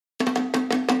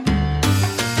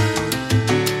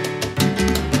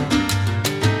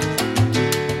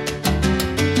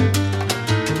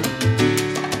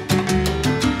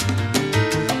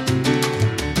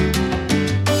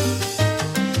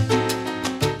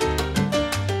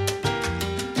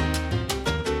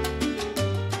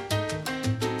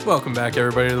Welcome back,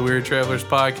 everybody, to the Weird Travelers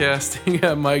podcast. You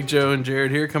got Mike, Joe, and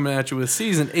Jared here coming at you with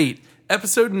Season 8,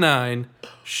 Episode 9,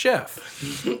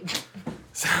 Chef.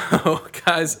 So,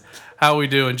 guys, how we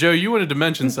doing? Joe, you wanted to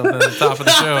mention something at the top of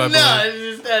the show, I believe. No, I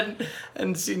just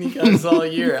hadn't seen you guys all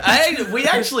year. We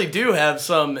actually do have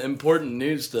some important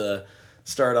news to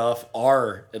start off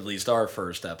at least our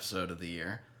first episode of the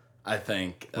year. I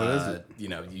think what is it?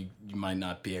 You might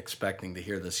not be expecting to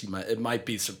hear this. It might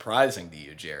be surprising to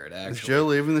you, Jared. Actually, Is Joe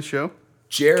leaving the show?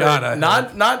 Jared God,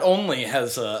 not only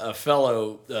has a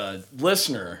fellow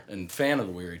listener and fan of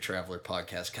the Weary Traveler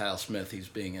podcast, Kyle Smith, he's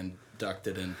being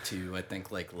inducted into, I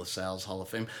think, like LaSalle's Hall of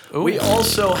Fame. Ooh. We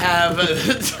also have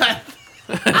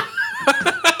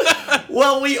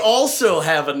we also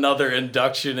have another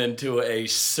induction into a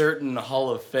certain Hall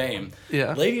of Fame.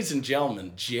 Yeah. Ladies and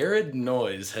gentlemen, Jared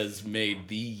Noyes has made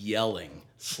the yelling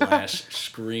 /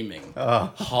 screaming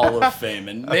Hall of Fame.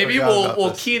 And maybe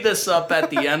we'll key this up at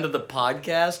the end of the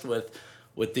podcast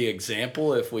with the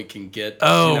example if we can get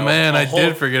I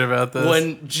did forget about this.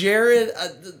 When Jared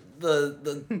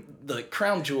the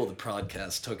crown jewel of the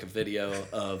podcast took a video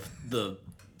of the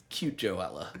cute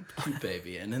Joella, cute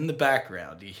baby, and in the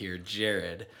background you hear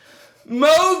Jared,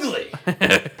 Mowgli,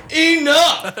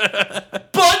 enough,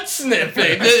 butt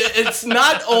sniffing. It's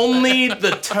not only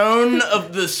the tone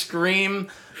of the scream,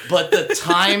 but the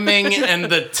timing and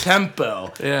the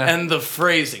tempo and the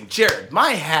phrasing. Jared, my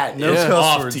hat is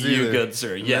off to you, either. Good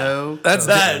sir. Yeah, No That's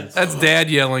Dad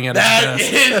yelling at that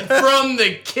his is from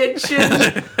the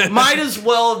kitchen. Might as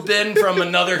well have been from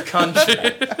another country.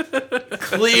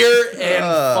 Clear and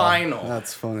final.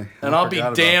 That's funny. And I'll be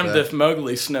damned if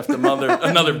Mowgli sniffed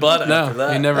another butt after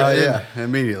that. he never Oh did. yeah,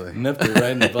 immediately. Nipped it right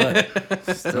in the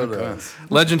butt. Still does.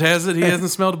 Legend has it he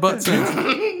hasn't smelled a butt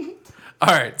since.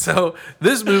 All right, so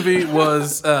this movie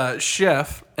was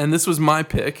Chef, and this was my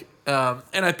pick.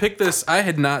 And I picked this. I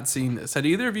had not seen this. Had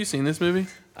either of you seen this movie?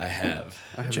 I have.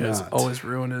 Joe's not. always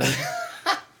ruining it.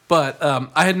 But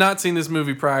I had not seen this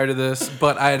movie prior to this,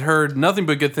 but I had heard nothing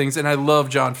but good things, and I love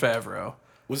Jon Favreau.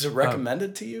 Was it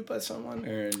recommended to you by someone,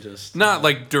 or just Not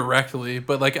like directly,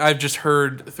 but like I've just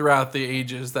heard throughout the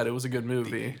ages that it was a good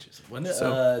movie. when did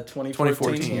So,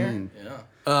 2014 here?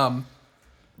 Yeah.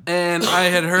 And I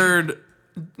had heard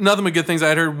nothing but good things. I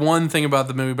had heard one thing about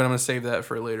the movie, but I'm going to save that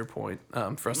for a later point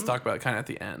for us to talk about kind of at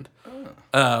the end.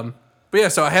 But yeah,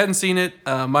 so I hadn't seen it.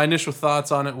 My initial thoughts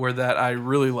on it were that I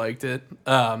really liked it.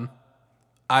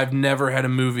 I've never had a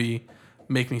movie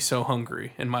make me so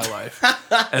hungry in my life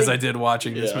as I did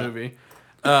watching this movie.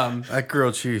 That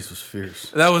grilled cheese was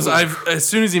fierce. That was as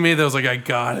soon as he made that, I was like, I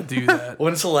gotta do that.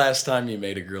 When's the last time you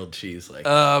made a grilled cheese like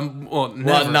that? Well, never.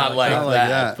 Well, not like Not like that,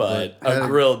 that, but but a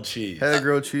grilled cheese. Had a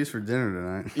grilled cheese for dinner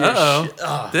tonight.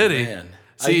 Uh-oh. Did he? Man.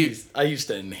 See- I used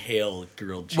to inhale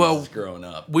grilled cheese Well, growing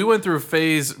up. We went through a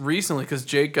phase recently because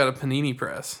Jake got a panini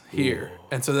press here,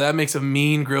 and so that makes a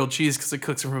mean grilled cheese because it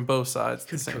cooks from both sides at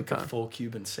the same Cook a time. full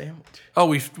Cuban sandwich. Oh,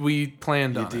 we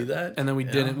planned on do it, that? and then we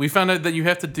Yeah. didn't. We found out that you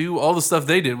have to do all the stuff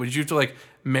they did. Would you have to like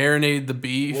marinate the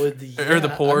beef or the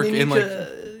pork in like?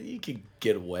 You could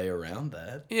get away around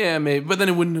that. Yeah, maybe, but then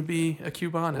it wouldn't be a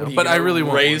Cubano. You But I gonna really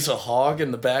want raise a hog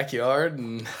in the backyard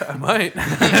and one. I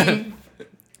might.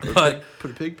 But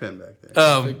Put a pig pen back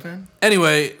there. Big Pen?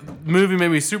 anyway, movie made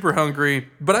me super hungry,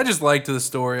 but I just liked the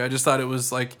story. I just thought it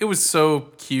was so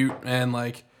cute, and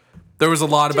like there was a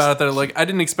lot about it that like I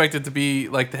didn't expect it to be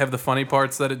like to have the funny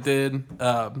parts that it did.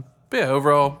 But yeah,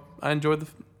 overall, I enjoyed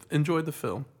the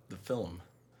film. The film.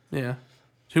 Yeah.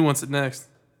 Who wants it next?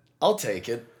 I'll take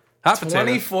it. Hot potato.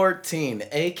 2014,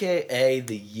 a.k.a.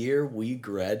 the year we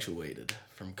graduated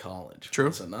from college. True.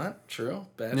 Is it not? True.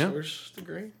 Bachelor's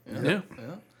degree? Yeah.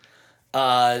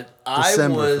 I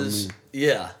December was... for me.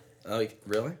 Yeah. Like,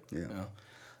 really?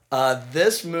 Yeah.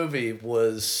 This movie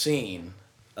was seen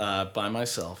by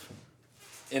myself,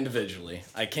 individually.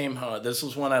 I came home. This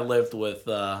was when I lived with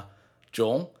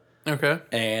Joel. Okay.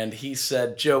 And he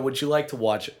said, Joe, would you like to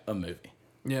watch a movie?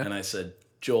 Yeah. And I said,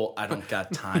 Joel, I don't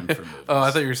got time for movies. Oh,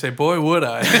 I thought you were saying, boy, would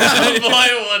I.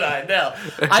 Boy, would I know.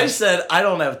 I said, I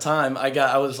don't have time.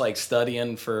 I was like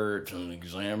studying for an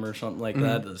exam or something like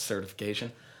that, the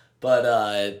certification. But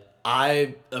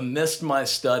I missed my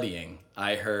studying.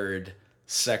 I heard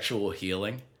sexual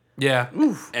healing. Yeah.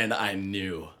 And I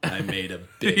knew I made a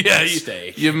big Yeah,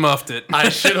 mistake. you muffed it. I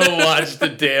should have watched the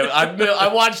damn.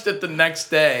 I watched it the next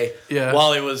day Yeah.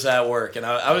 while he was at work, and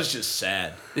I was just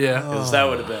sad. Yeah. Because that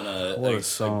would have been what a a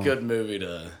song. good movie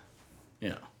to,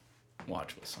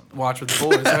 watch with somebody. Watch with the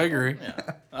boys. I agree.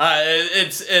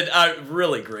 It's a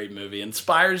really great movie.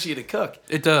 Inspires you to cook.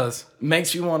 It does.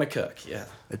 Makes you want to cook. Yeah.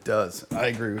 It does. I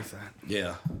agree with that.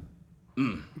 Yeah.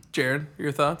 Jared,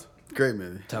 your thoughts? Great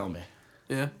movie. Tell me.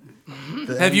 Yeah.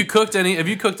 Have you cooked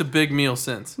a big meal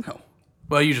since? No.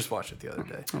 Well, you just watched it the other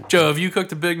day. Joe, have you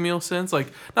cooked a big meal since? Like,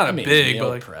 not a big, meal but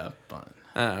like. prep, but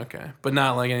Oh, okay. But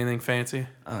not like anything fancy?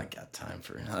 I don't got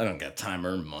time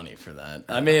or money for that.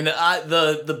 I mean,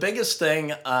 the biggest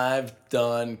thing I've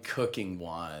done cooking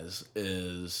wise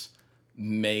is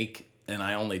make, and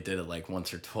I only did it like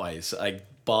once or twice. I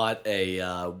bought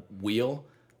a wheel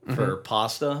for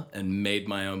pasta and made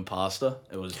my own pasta.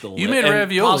 It was delicious. You made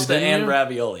ravioli, pasta didn't and you?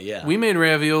 ravioli, yeah. We made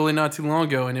ravioli not too long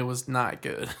ago, and it was not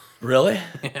good. Really?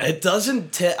 It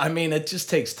doesn't. I mean, it just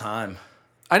takes time.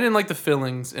 I didn't like the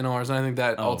fillings in ours, and I think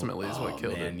that ultimately is what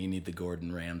killed man, it. You need the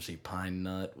Gordon Ramsay pine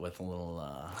nut with a little.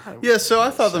 Yeah, so I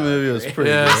thought the movie was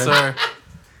pretty Yeah, good. sorry.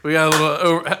 We got a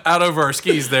little out over our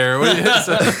skis there. You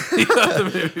thought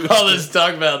the movie was- All this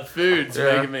talk about food's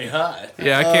Yeah. making me hot.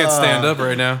 yeah, I can't stand up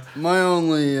right now. My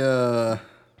only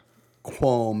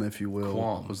qualm, if you will,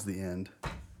 Qualm. was the end.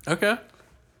 Okay.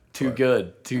 Too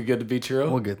good to be true.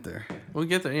 We'll get there. We'll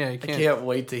get there. Yeah, you I can't. can't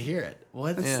wait to hear it.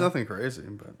 What? It's Yeah. nothing crazy,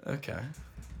 but Okay.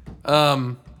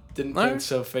 Didn't All think right.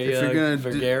 Sofia if you're gonna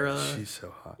Vergara. she's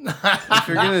so hot. If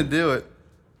you're gonna do it,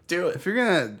 Do it. if you're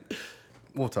gonna,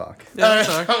 we'll talk. Yeah,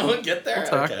 we'll talk. We'll get there.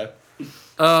 talk. Okay.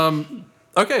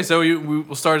 Okay, so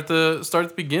we'll start at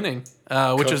the beginning,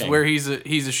 which is Cooking. where he's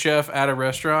a chef at a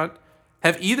restaurant.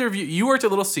 Have either of you worked at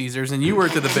Little Caesars and you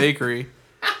worked at the bakery?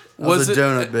 I was a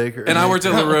donut baker, and I worked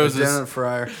at La Rosa's. donut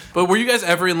fryer. But were you guys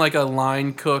ever in like a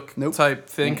line cook Nope. type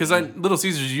thing? Because Little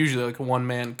Caesars is usually like a one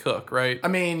man cook, right? I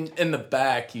mean, in the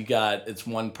back, it's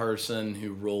one person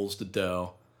who rolls the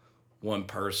dough, one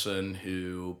person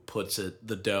who puts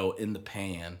the dough in the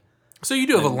pan. So you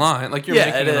do have a line, like you're Yeah,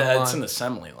 making a line. it's an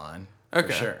assembly line. Okay,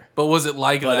 For sure. But was it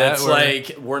like But that? it's where-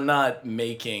 like we're not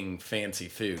making fancy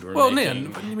food. We're well,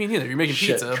 making man, I mean, neither. You're making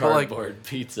shit pizza, but like, cardboard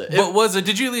pizza. but was it?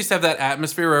 Did you at least have that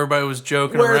atmosphere where everybody was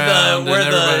joking where around the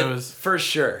and everybody was? for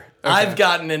sure. I've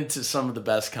gotten into some of the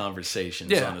best conversations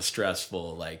Yeah. on a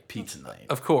stressful like pizza night.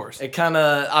 Of course. It kind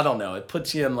of, I don't know, it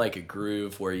puts you in like a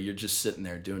groove where you're just sitting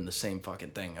there doing the same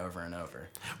fucking thing over and over.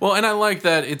 Well, and I like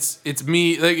that it's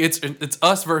me, like it's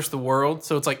us versus the world.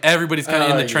 So it's like everybody's kind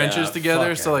of in the trenches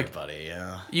together. So like everybody,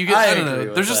 yeah. you get, I don't agree know.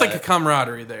 with There's just like a that.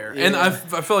 camaraderie there, and Yeah.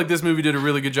 I feel like this movie did a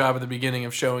really good job at the beginning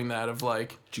of showing that of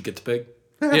like, Did you get the pig?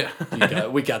 yeah.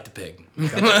 We got the pig. We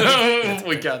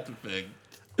got the pig.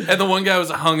 And the one guy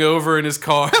was hungover in his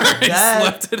car. He That-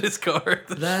 slept in his car.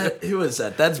 Who is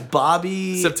that? That's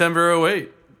Bobby. September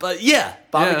 08. But yeah,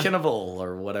 Bobby Yeah. Kenneville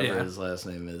or whatever Yeah. his last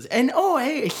name is. And oh,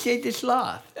 hey, Sid the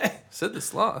Sloth. Sid the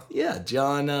Sloth. Yeah,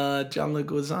 John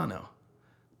Leguizamo,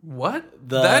 What?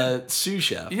 the that? sous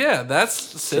chef. Yeah, that's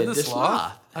Sid the the Sloth.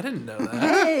 Sloth. I didn't know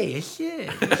that. Hey, Sid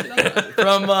the Sloth.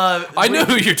 From I know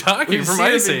who you're talking we've from seen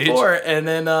Ice it Age. before, and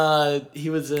then he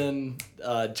was in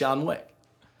John Wick.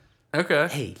 Okay.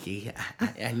 Hey,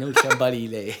 I know somebody.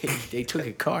 They took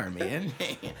a car, man.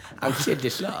 I'm Sid the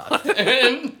Sloth.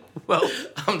 Well,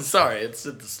 I'm sorry, it's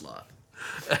Sid the Sloth.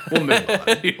 We'll move on.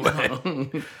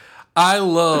 anyway, I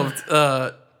loved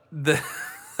them.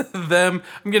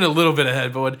 I'm getting a little bit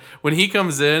ahead, but when he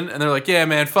comes in and they're like, "Yeah,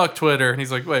 man, fuck Twitter," and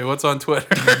he's like, "Wait, what's on Twitter?"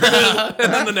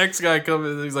 And then the next guy comes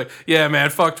in and he's like, "Yeah, man,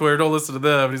 fuck Twitter. Don't listen to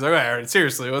them." And he's like, "All right,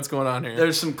 seriously, what's going on here?"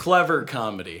 There's some clever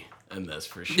comedy in this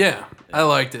for sure. Yeah, I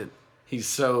liked it. He's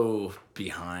so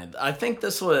behind. I think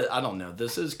this was, I don't know,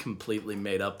 this is completely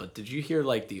made up, but did you hear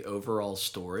like the overall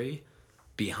story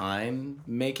behind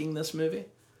making this movie?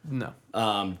 No.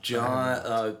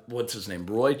 John, what's his name?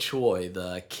 Roy Choi,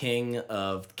 the king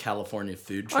of California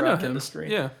food I know truck him. industry.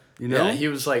 Yeah. You know? Yeah, he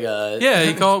was like a.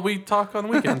 Yeah, we talk on the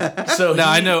weekend. So No,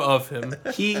 I know of him.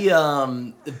 He,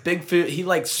 big food, he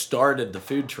like started the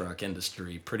food truck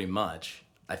industry pretty much,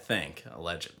 I think,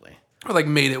 allegedly. Or like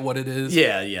made it what it is.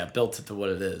 Yeah, built it to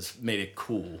what it is, made it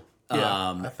cool.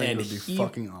 Yeah, I think it would be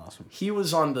fucking awesome. He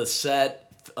was on the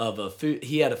set of a food.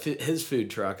 He had his food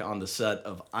truck on the set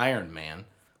of Iron Man,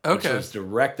 which Okay. was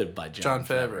directed by John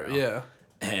Favreau. Yeah.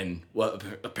 And well,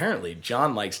 apparently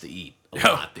John likes to eat a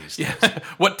lot these days. Yeah.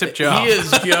 What tipped you off? He is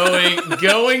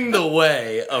going the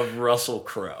way of Russell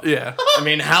Crowe. Yeah. I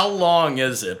mean, how long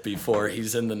is it before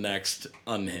he's in the next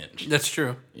Unhinged? That's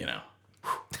true. You know.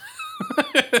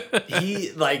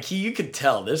 You could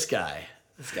tell this guy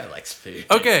likes food.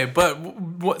 Okay,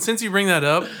 but since you bring that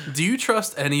up, do you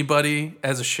trust anybody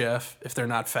as a chef if they're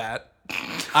not fat?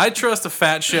 I trust a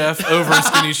fat chef over a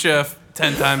skinny chef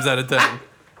 10 times out of 10.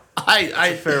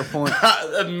 Fair point.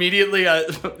 Immediately,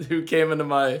 who came into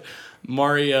my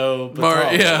Mario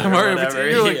Batali yeah, or Mario whatever.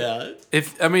 Batali. You're like-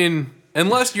 Yeah.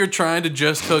 Unless you're trying to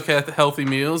just cook healthy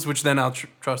meals, which then I'll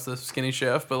trust the skinny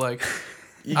chef, but like,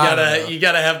 You I don't know. you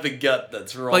gotta have the gut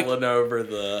that's rolling over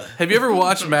the. Have you ever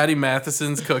watched Matty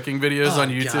Matheson's cooking videos on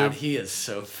YouTube? God, he is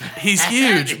so fat. He's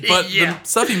huge, but Yeah. the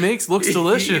stuff he makes looks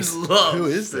delicious. He loves Who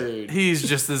is that? food. He's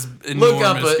just this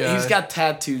enormous Look up, guy. he's got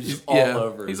tattoos all yeah.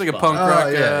 over. He's his like a body. punk rock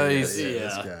Oh, guy. yeah, He's, this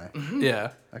Yeah. guy. yeah.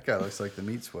 That guy looks like the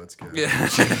meat sweats guy. Yeah.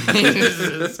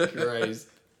 Jesus Christ.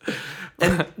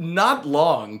 And not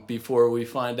long before we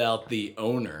find out the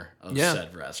owner of Yeah.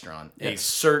 said restaurant, a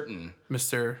certain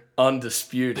Mr.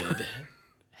 undisputed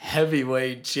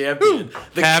heavyweight champion,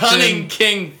 the Captain- Cunning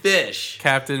King Fish,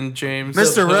 Captain James.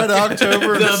 Mr. Red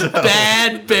October. the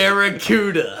Bad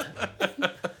Barracuda,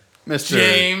 Mr.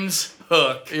 James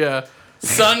Hook. Yeah.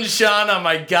 Sunshine on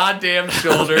my goddamn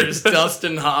shoulders,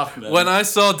 Dustin Hoffman. When I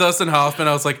saw Dustin Hoffman,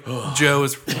 I was like, Joe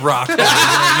is rock hard right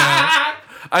now.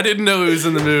 I didn't know he was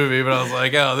in the movie, but I was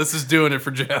like, oh, this is doing it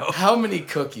for Joe. How many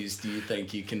cookies do you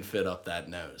think you can fit up that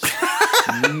nose?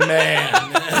 Man,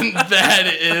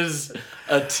 that is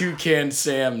a Toucan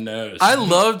Sam nose. I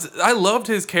loved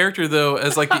his character though,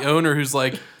 as like the owner who's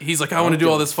like, he's like, I want to do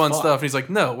all this fun stuff. And he's like,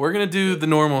 no, we're gonna do the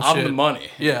normal I'm shit. the money.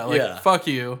 Yeah, like Yeah. fuck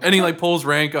you. And he like pulls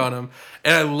rank on him.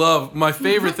 And I love my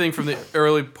favorite thing from the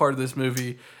early part of this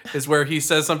movie is where he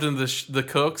says something to the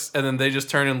cooks, and then they just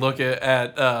turn and look at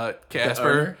Casper,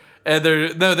 owner? and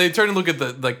they turn and look at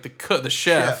the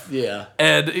chef. Yeah.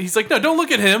 And he's like, no, don't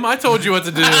look at him. I told you what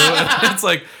to do. It's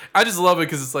like, I just love it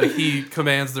because it's like he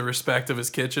commands the respect of his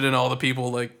kitchen, and all the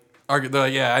people like argue. They're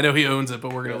like, yeah, I know he owns it,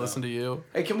 but we're gonna listen to you.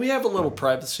 Hey, can we have a little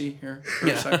privacy here for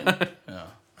a second? Yeah.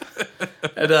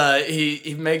 And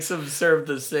he makes them serve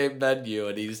the same menu,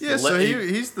 and he's Yeah, so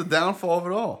he's the downfall of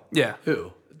it all. Yeah.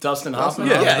 who? Dustin Hoffman?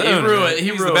 Yeah, Yeah, the he owner. ruined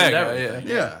He's the ruined bad guy, everything.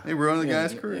 Yeah, he ruined the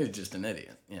guy's He's career. just an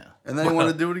idiot. Yeah. And then he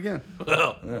wanted to do it again.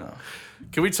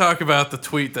 Can we talk about the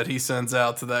tweet that he sends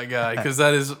out to that guy? Because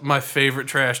that is my favorite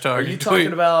trash talk. Are you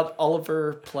talking about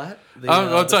Oliver Platt, the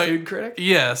I'm talking- food critic?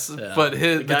 Yes, Yeah. but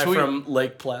the guy tweet, from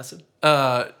Lake Placid.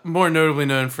 more notably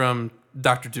known from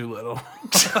Dr. Doolittle.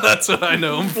 That's what I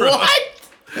know him from. What?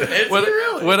 Is When, he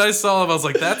really? when I saw him, I was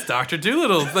like, "That's Dr.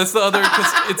 Doolittle." That's the other.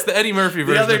 Cause it's the Eddie Murphy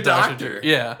version other of Dr. doctor. Doolittle.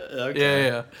 Yeah, Okay.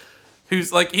 yeah.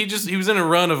 Who's like he was in a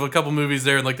run of a couple movies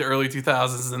there in like the early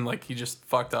 2000s, and like he just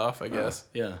fucked off, I guess.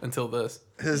 yeah. Until this.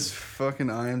 His fucking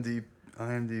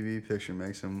IMDb picture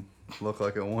makes him look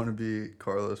like a wannabe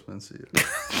Carlos Mencia.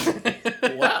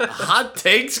 Wow. Hot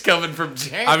takes coming from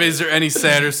James. I mean, is there any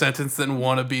sadder sentence than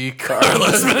 "wannabe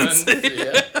Carlos Mencia"?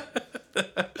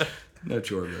 Yeah. No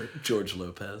George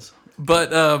Lopez.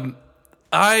 But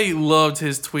I loved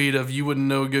his tweet of "You wouldn't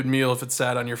know a good meal if it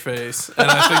sat on your face," and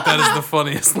I think that is the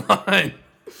funniest line.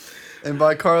 And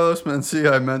by Carlos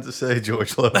Mencia, I meant to say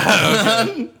George Lopez.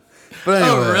 But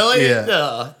anyway, Oh, really?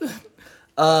 Yeah.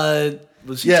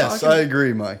 Was he Yes, I talking,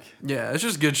 agree, Mike. Yeah, it's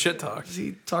just good shit talk. was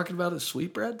he talking about his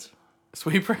sweetbreads?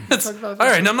 Sweetbreads. All about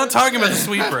right, now I'm not talking about the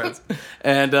sweetbreads.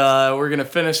 And we're going to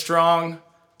finish strong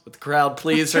with the crowd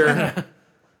pleaser.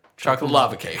 Chocolate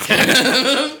Lava cake.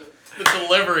 The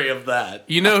delivery of that.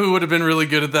 You know who would have been really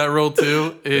good at that role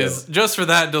too? Is just for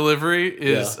that delivery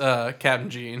is Captain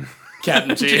Gene.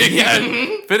 Captain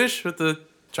G. Finish with the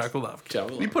chocolate lava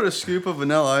cake. You put a scoop of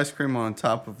vanilla ice cream on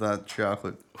top of that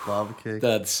chocolate lava cake.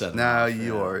 That's set. Now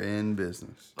you are in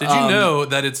business. Did you know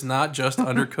that it's not just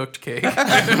undercooked cake?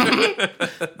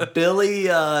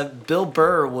 Bill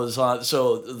Burr was on.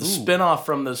 So the spinoff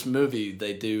from this movie,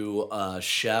 they do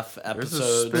chef There's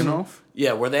episodes. a spin-off?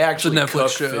 Yeah, where they actually It's a Netflix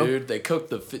cook show. food. They cook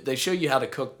they show you how to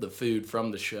cook the food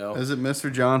from the show. Is it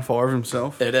Mr. John Favre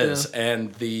himself? It is,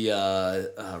 and the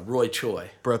Roy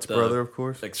Choi, Brett's the brother, of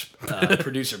course.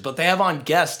 producer. But they have on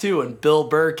guests too, and Bill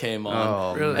Burr came on,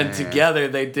 Oh, Really? and man. together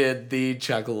they did the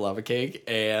chocolate lava cake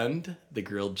and the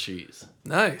grilled cheese.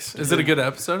 Nice. Is it a good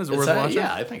episode? Is it worth It's, watching?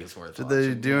 yeah, I think it's worth Did watching.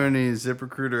 they do any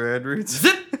ZipRecruiter ad reads?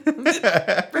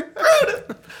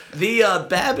 The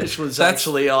Babish was That's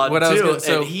actually on what I was too, gonna-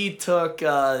 so- and he took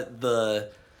the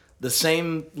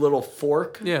same little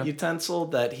fork Yeah. utensil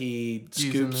that he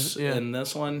scoops yeah. in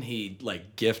this one. He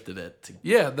like gifted it to.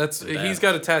 Yeah, he's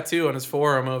got a tattoo on his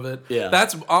forearm of it. Yeah.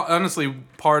 That's honestly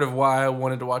part of why I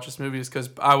wanted to watch this movie is because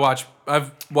I've watched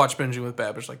Binging with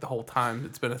Babish like the whole time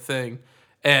it's been a thing,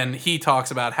 and he talks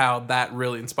about how that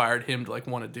really inspired him to like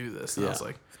want to do this. And I was Yeah.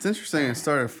 like, It's interesting. It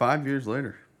started 5 years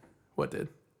later. what did?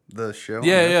 The show. on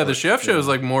Yeah, the Netflix. chef show is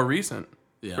like more recent.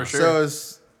 Yeah. For sure.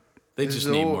 So They just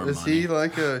need more is money. he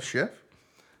like a chef?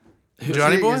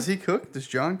 Johnny Boy? Does he cook? Does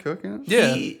John cook in it?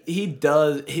 Yeah. He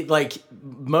does. He like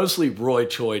mostly Roy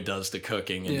Choi does the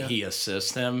cooking, and Yeah. he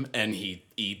assists him, and he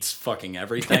eats fucking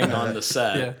everything on the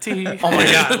set. Yeah. Tea. Oh my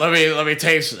god, let me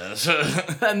taste this.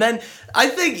 And then I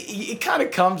think it kind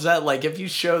of comes at like if you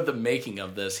show the making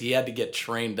of this, he had to get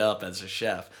trained up as a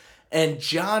chef. And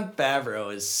Jon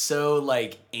Favreau is so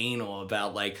like anal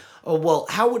about like, oh well,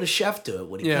 how would a chef do it?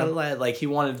 Would he Yeah. like he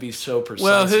wanted to be so precise?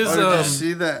 Well, his Oh, did you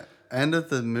see that end of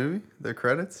the movie? The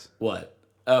credits? what?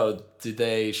 Oh, did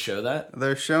they show that?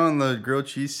 They're showing the grilled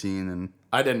cheese scene, and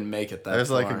I didn't make it that there's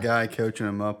far. like a guy coaching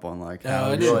him up on like I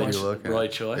how he didn't should watch be looking. Roy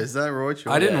Choi? Is that Roy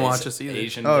Choi? I didn't Yeah, watch he's this either.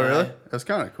 Asian Oh, guy. really? That's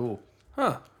kind of cool.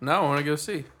 Huh. Now I want to go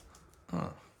see.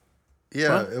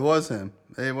 Yeah, What? it was him.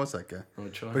 It was that guy. Roy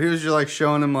Choi. But he was just like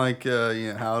showing him like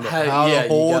how to Yeah, you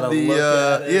hold gotta the look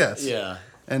at it. yes, Yeah.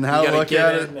 and how You to gotta look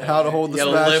get at in it, how to hold the You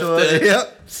gotta lift spatula. it.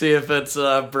 Yep. See if it's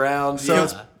brown. So yeah.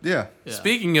 it's, yeah.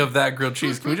 Speaking of that grilled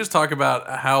cheese, can we just talk about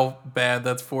how bad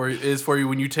that's for you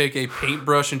when you take a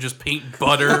paintbrush and just paint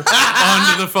butter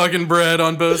onto the fucking bread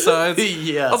on both sides?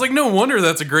 Yeah. I was like, no wonder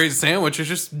that's a great sandwich. It's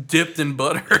just dipped in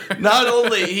butter. Not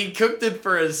only he cooked it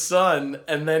for his son,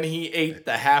 and then he ate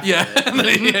the half Yeah, of it. and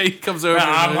then he comes over.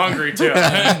 I'm and hungry too.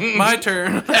 My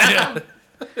turn.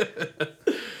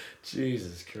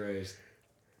 Jesus Christ.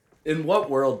 In what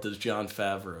world does Jon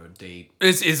Favreau date?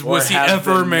 Was Or he have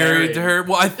ever been married to married. her?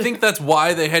 Well, I think that's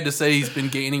why they had to say he's been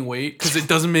gaining weight, because it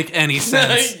doesn't make any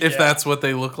sense if Yeah. that's what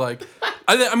they look like.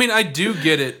 I mean, I do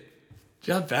get it.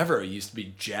 Jon Favreau used to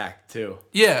be jacked too.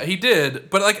 Yeah, he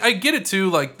did. But like I get it too.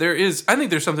 Like I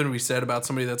think there's something to be said about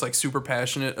somebody that's like super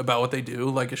passionate about what they do,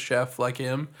 like a chef like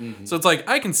him. So it's like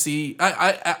I can see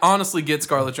I honestly get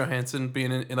Scarlett Johansson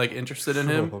being like interested in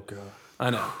him. Oh god.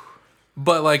 I know.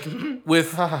 But like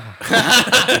with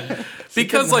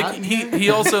because like he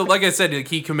also, like I said, like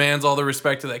he commands all the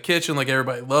respect to that kitchen, like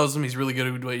everybody loves him, he's really good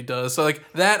at what he does. So like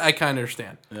that I kind of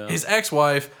understand. His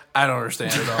ex-wife, I don't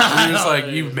understand at all. You're just like,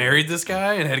 you married this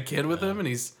guy and had a kid with him, and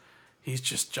he's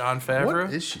just Jon Favreau.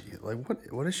 What is she like?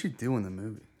 What does she do in the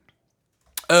movie?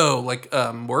 Oh, like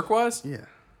work wise? Yeah.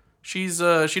 She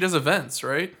does events,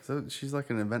 right? So she's like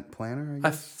an event planner, I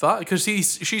I guess. thought because she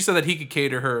said that he could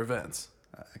cater her events.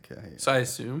 Okay. Yeah. So I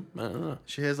assume. I don't know.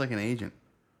 She has like an agent.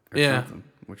 Or Yeah. Something,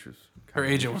 which was Her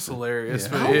agent was hilarious.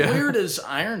 Yeah. But How yeah. weird is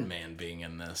Iron Man being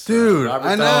in this? Dude, Robert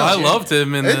I know. Oh, I Downey Jr. loved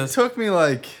him in It this. took me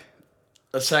like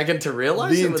a second to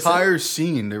realize the it was entire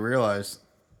scene to realize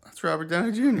that's Robert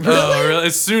Downey Jr. Oh, really?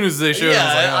 As soon as they showed him. him, I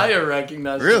was Yeah, like, oh. I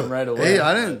recognized Really? him right away. Hey,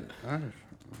 I didn't.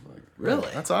 Really?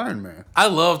 That's Iron Man. I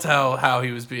loved how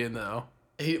he was being though.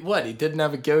 He didn't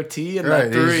have a goatee and Right,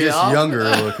 that threw he's you just off? younger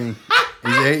looking.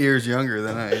 He's 8 years younger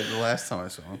than the last time I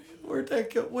saw him. Where'd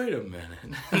that go? Wait a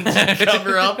minute.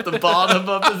 Cover up the bottom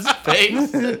of his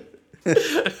face.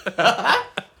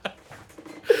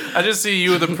 I just see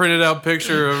you with a printed out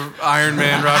picture of Iron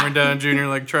Man, Robert Downey Jr.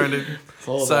 like trying to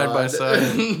Hold side by on.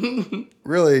 side.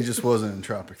 Really, he just wasn't in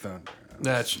Tropic Thunder.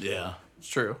 That's Yeah.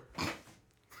 true.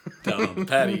 Down on the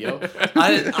patio.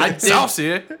 I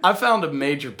Saucy. I found a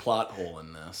major plot hole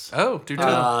in this. Oh, do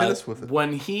tell. Hit us with it.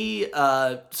 When he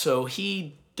so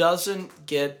he doesn't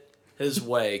get his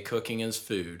way cooking his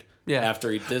food. Yeah.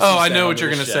 After he disses Oh, I down know what to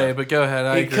you're the gonna chef. say, but go ahead.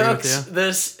 I He agree cooks with you.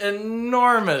 this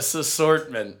enormous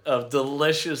assortment of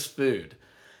delicious food,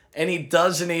 and he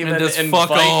doesn't even does invite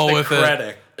fuck all the with it.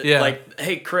 critic. Yeah. Like,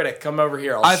 hey, critic, come over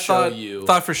here. I'll I show thought you.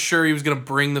 for sure he was gonna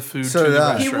bring the food So to the did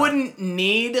I. restaurant. He wouldn't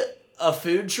need a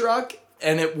food truck,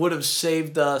 and it would have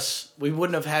saved us. We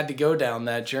wouldn't have had to go down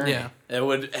that journey. Yeah. It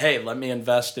would. Hey, let me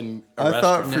invest in a I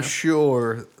thought restaurant. for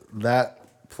sure that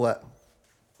plate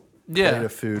Yeah.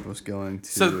 of food was going to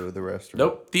So- the restaurant.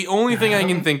 Nope. The only thing I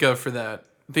can think of for that,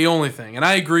 the only thing, and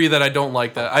I agree that I don't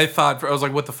like that. I was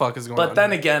like, what the fuck is going on? But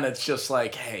then here? again, it's just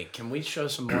like, hey, can we show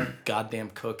some more goddamn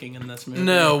cooking in this movie?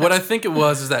 No, what I think it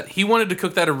was is that he wanted to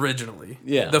cook that originally.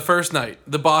 Yeah. The first night,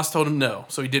 the boss told him no,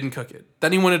 so he didn't cook it.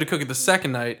 Then he wanted to cook it the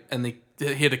second night, and he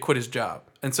had to quit his job.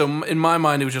 And so in my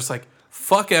mind, it was just like,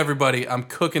 fuck everybody, I'm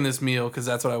cooking this meal because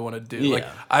that's what I want to do. Like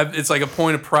it's like a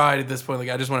point of pride at this point. Like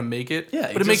I just want to make it. Yeah,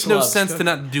 he but it makes just no loves sense to cooking.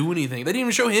 not do anything. They didn't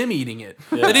even show him eating it.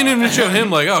 They didn't even show him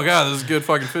like, oh god, this is good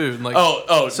fucking food. And like,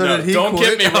 So no, did he don't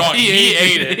quit? get me wrong. He He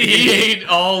ate ate it. He ate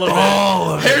all of it.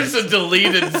 All of it. There's a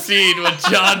deleted scene with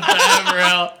Jon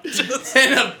Favreau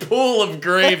in a pool of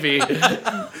gravy.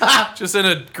 just in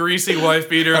a greasy wife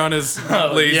beater on his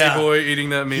lazy yeah. boy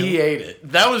eating that meal. He ate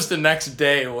it. That was the next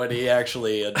day when he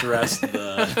actually addressed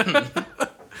the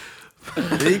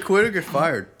Did he quit or get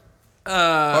fired?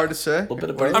 Hard to say. little bit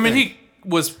of What do you I mean, think? he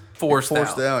was forced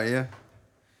Forced out. out, yeah.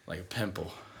 like a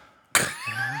pimple.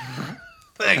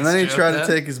 Thanks, And then he Joe. tried That-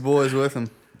 to take his boys with him.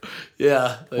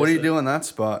 Yeah. What do you do in that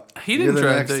spot? He didn't You're the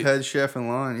try to next date- head chef in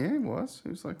line. Yeah, he was. He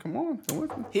was like, come on, come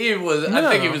with me. He was. I No.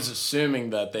 think he was assuming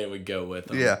that they would go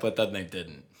with him. Yeah. But then they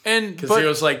didn't. And Because but, he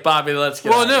was like, Bobby, let's get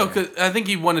well, out no, of here. because I think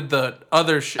he wanted the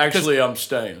other. Actually, I'm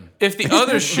staying. if the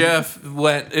other chef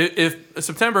went, if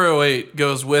September 08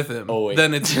 goes with him, 08.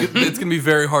 then it's gonna be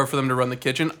very hard for them to run the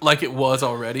kitchen like it was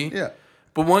already. Yeah.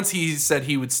 But once he said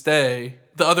he would stay,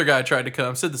 the other guy tried to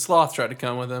come. Sid the Sloth tried to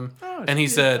come with him, and he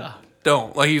said,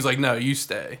 "Don't." Like he was like, "No, you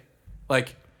stay."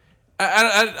 Like,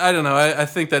 I don't know. I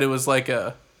think that it was like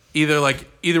either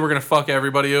we're gonna fuck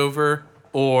everybody over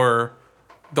or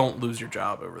don't lose your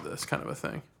job over this kind of a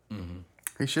thing.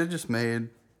 He should have just made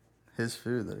his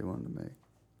food that he wanted to make.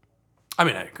 I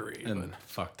mean, I agree. And But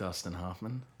fuck Dustin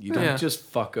Hoffman. You don't Yeah. just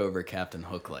fuck over Captain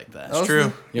Hook like that. it's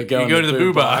true. You You go, go to the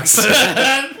boo box.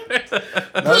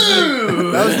 That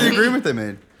was the agreement they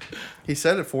made. He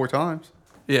said it 4 times.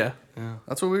 Yeah.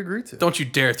 That's what we agreed to. Don't you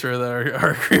dare throw that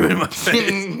our agreement in my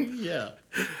face. Yeah.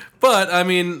 But I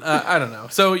mean, I don't know.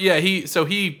 So yeah, he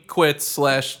quits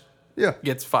 / Yeah.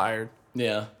 gets fired.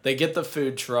 Yeah. They get the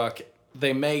food truck.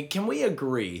 They make. Can we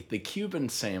agree? The Cuban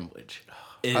sandwich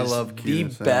is love Cuban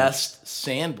the sandwich. best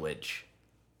sandwich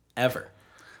ever.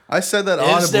 I said that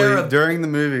Is there audibly a- during the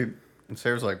movie, and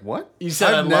Sarah's like, "What?" You said,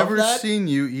 I've "I love never that?" seen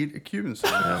you eat a Cuban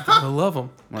sandwich. I love him.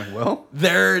 I'm like, well,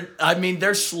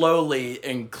 They're slowly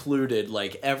included.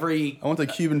 Like every I went to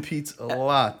Cuban Pete's a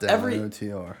lot down every- in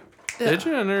OTR. Did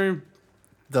you? I never-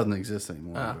 Doesn't exist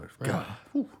anymore. but God,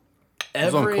 whew. It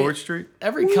was on every Court Street.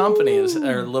 every company is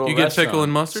or little. You get pickle restaurant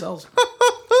and mustard? sells-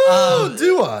 Oh,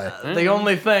 do I? The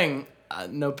only thing,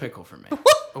 no pickle for me.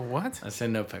 What? I say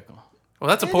no pickle. Well,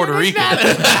 that's a Puerto Rican.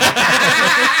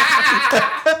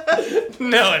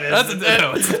 No, it That's isn't.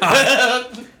 no, it's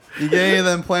not. You get any of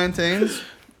them plantains?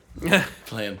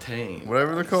 Plantain.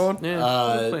 Whatever they're called? Yeah,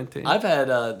 plantain. I've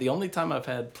had the only time I've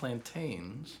had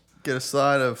plantains, Get a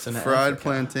side of in fried Africa.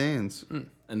 plantains.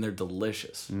 and they're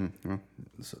delicious.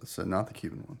 So not the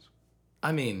Cuban ones.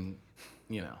 I mean,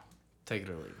 take it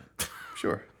or leave it.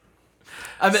 Sure.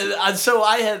 I mean, so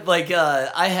I had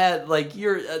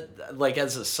your like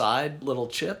as a side little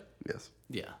chip. Yes.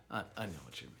 Yeah, I know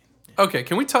what you mean. Okay,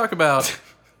 can we talk about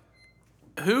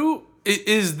who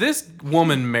is this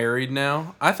woman married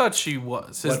now? I thought she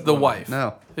was What the woman? wife.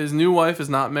 No. His new wife is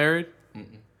not married.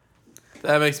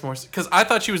 That makes more sense because I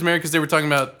thought she was married because they were talking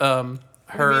about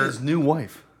her His new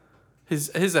wife. his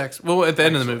ex. Well, at the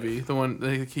end of the movie, the one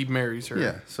that he marries her.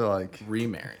 Yeah. So like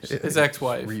Remarriage. His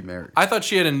ex-wife. remarried. I thought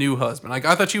she had a new husband. Like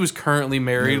I thought she was currently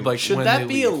married. Like Should when that they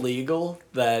be leave. illegal?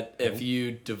 That if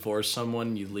you divorce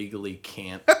someone, you legally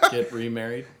can't get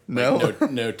remarried? No. Like,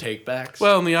 no takebacks.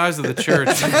 Well, in the eyes of the church,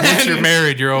 once you're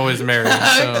married, you're always married.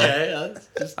 So, okay.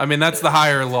 I mean, that's the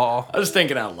higher law. I was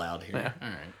thinking out loud here. Yeah.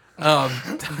 All right.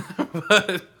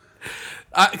 But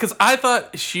because I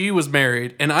thought she was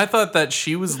married, and I thought that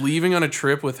she was leaving on a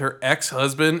trip with her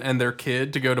ex-husband and their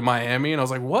kid to go to Miami, and I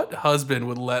was like, what husband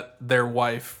would let their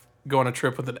wife go on a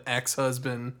trip with an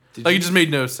ex-husband? Like, it just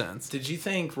made no sense. Did you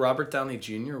think Robert Downey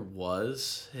Jr.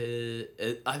 was his?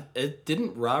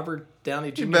 Didn't Robert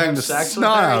Downey Jr. banged have the sex with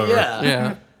snot her? out of her. Yeah.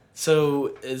 Yeah.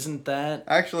 So isn't that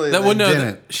Actually, That they would know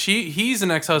didn't. that he's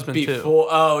an ex-husband too. before?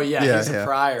 Oh yeah, Yeah, he's a yeah.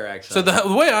 prior ex. So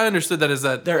the way I understood that is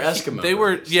that They're Eskimo They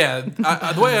were brothers.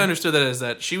 the way I understood that is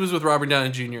that she was with Robert Downey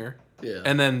Jr. Yeah.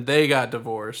 and then they got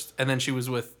divorced, and then she was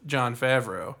with Jon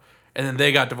Favreau, and then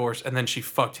they got divorced, and then she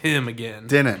fucked him again.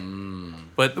 Didn't.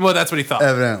 But well, that's what he thought.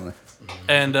 Evidently.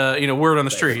 And word on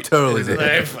the street. Totally did.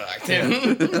 they fucked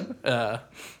him.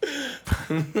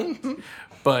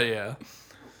 But yeah.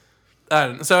 I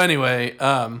don't know. So anyway,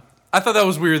 I thought that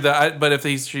was weird. But if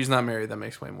she's not married, that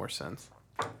makes way more sense.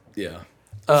 Yeah.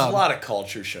 There's a lot of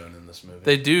culture shown in this movie.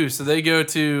 They do. So they go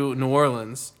to New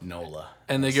Orleans NOLA.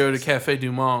 and they go to Café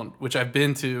Du Monde, which I've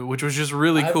been to, which was just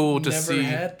really cool to I've see. never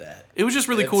had that. It was just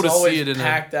really It's cool to always see it in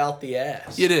packed out the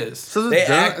ass. It is. So They it's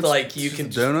act donut- like it's you just can a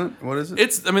just- donut. What is it?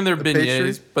 It's. I mean, they're pastry?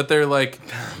 beignets, but they're like,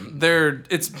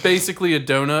 it's basically a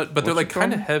donut, but they're like What's it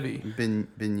kind of called? heavy.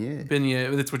 Beignet.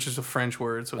 Beignet, which is a French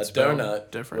word, so A it's spelled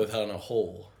donut different. without a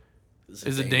hole.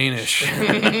 Is it Danish?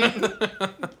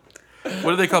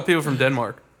 What do they call people from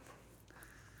Denmark?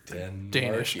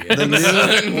 Danish. Denmark.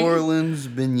 The New Orleans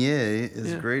beignet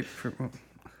is great for. Well,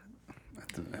 that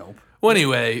didn't help. Well,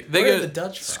 anyway, they Where are go. the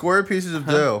Dutch from? Square pieces of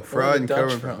dough, fried and Dutch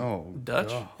covered. from? Oh, Dutch?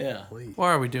 God. Yeah.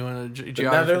 Why are we doing a geography?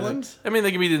 Netherlands? I mean,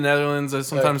 they can be the Netherlands.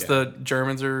 Sometimes Okay. the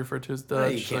Germans are referred to as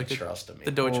Dutch. You can't like trust them.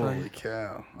 the Deutschland. Holy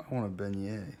cow! I want a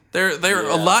beignet. They're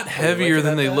Yeah. a lot Are you heavier looking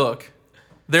than at they that? look.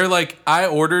 They're like, I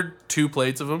ordered 2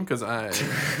 plates of them because I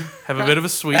have a bit of a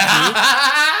sweet tooth.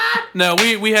 No,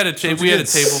 we had a table. We had a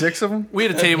table. 6 of them. We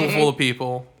had a table full of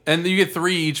people, And you get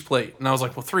 3 each plate. And I was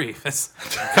like, well, 3. That's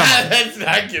That's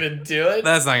not gonna do it.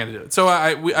 not gonna do it. So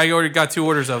I already got 2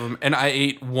 orders of them, and I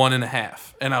ate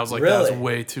 1.5. And I was like, that's Really?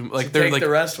 way too. Like Did you they're take like the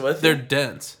rest with they're you?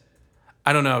 dense.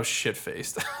 I don't know. I was shit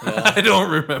faced. I don't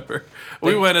remember.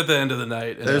 We went at the end of the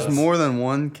night. And There's more than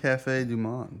one Cafe Du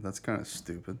Monde. That's kind of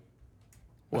stupid.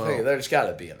 Well, Okay, there's got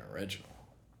to be an original.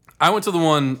 I went to the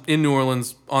one in New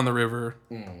Orleans on the river.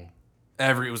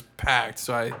 It was packed.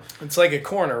 So It's like a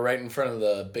corner right in front of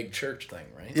the big church thing,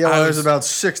 right? Yeah, well, I there's was- about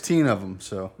 16 of them.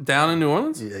 So down in New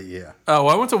Orleans. yeah. Oh,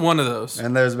 well, I went to one of those.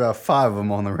 And there's about 5 of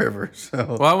them on the river.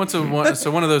 So Well, I went to one. So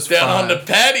one of those. Down on 5.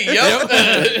 the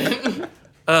patio.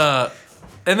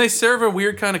 And they serve a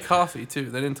weird kind of coffee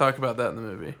too. They didn't talk about that in the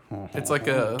movie. It's like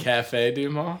a Cafe Du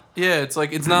Monde. it's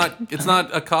like it's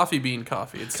not a coffee bean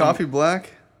coffee. It's coffee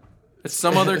black It's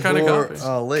some other kind of or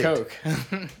coffee. late. Coke.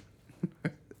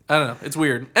 I don't know. It's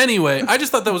weird. Anyway, I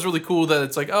just thought that was really cool that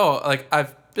it's like, oh, like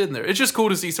I've been there. It's just cool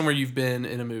to see somewhere you've been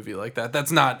in a movie like that.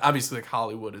 That's not obviously like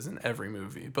Hollywood is in every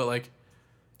movie, but like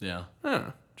Yeah. I don't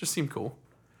know, just seemed cool.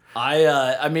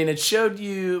 I mean, it showed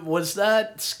you. Was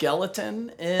that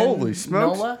skeleton in Holy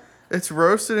smokes. NOLA? It's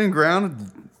roasted and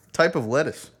ground type of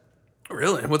lettuce.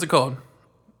 Really? What's it called?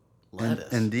 Lettuce.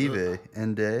 Endive.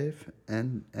 Endive.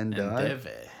 Endive. Endive.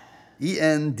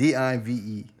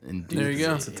 Endive. There you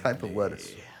go. It's a type of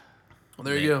lettuce. Well,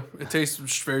 there you go. It tastes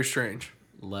very strange.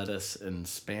 Lettuce in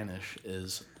Spanish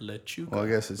is lechuga. Well, I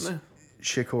guess it's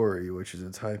chicory, which is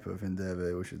a type of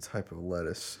endive, which is a type of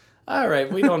lettuce. All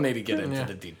right, we don't need to get into Yeah.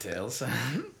 the details.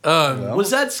 Well,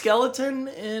 Was that skeleton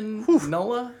in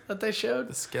NOLA that they showed?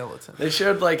 The skeleton. They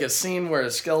showed like a scene where a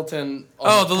skeleton. On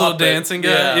Oh, the little puppet, dancing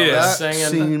guy? Yeah. was that singing.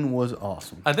 scene was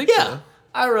awesome. I think Yeah, so.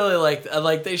 I really liked.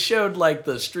 Like they showed like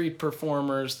the street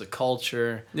performers, the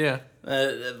culture. Yeah.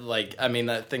 I mean,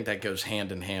 I think that goes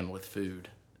hand in hand with food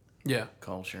Yeah.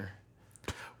 culture.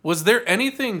 Was there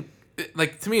anything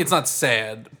like to me? It's not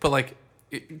sad, but like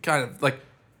it kind of like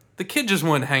the kid just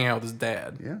wanted to hang out with his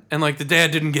dad. Yeah. And like the dad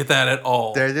didn't get that at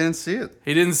all. They didn't see it.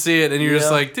 He didn't see it, and you're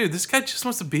just Yeah. like, dude, this guy just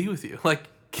wants to be with you. Like,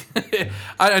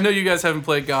 I know you guys haven't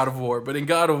played God of War, but in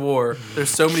God of War, there's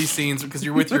so many scenes because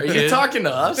you're with your Are kid. you talking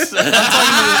to us?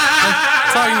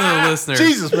 talking to the listener.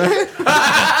 Jesus, man.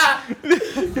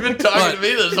 You've been talking to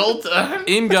me this whole time.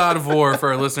 In God of War, for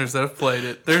our listeners that have played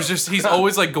it, there's just he's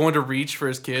always like going to reach for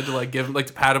his kid to like give him like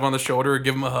to pat him on the shoulder or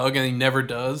give him a hug, and he never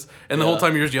does. And the whole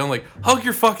time you're just yelling like, "Hug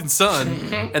your fucking son!"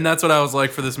 And that's what I was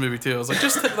like for this movie too. I was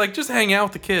like, just hang out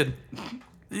with the kid.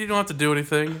 You don't have to do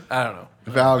anything. I don't know.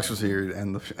 If Alex was here, it'd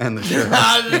end the show.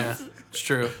 Yeah, it's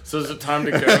true. So is it time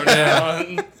to go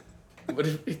now? What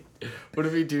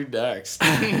did we do next?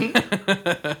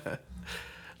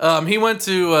 He went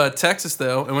to Texas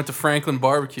though, and went to Franklin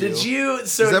Barbecue. Did you?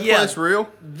 So Is that yeah, place real?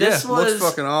 this Yeah, was Looks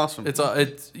fucking awesome.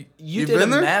 It's you You've did a been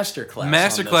there? masterclass.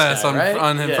 Masterclass on, this guy,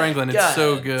 on right? Franklin. It's Go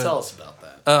so ahead. good. Tell us about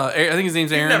that. I think his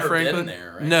name's Aaron never Franklin. been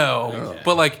there, right? No, Okay.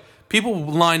 but like people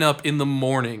line up in the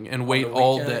morning and wait The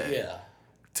all weekend? day Yeah.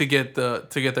 to get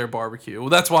their barbecue. Well,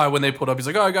 that's why when they pulled up, he's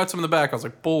like, "Oh, I got some in the back." I was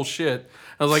like, "Bullshit."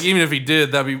 I was like, even if he did,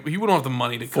 he wouldn't have the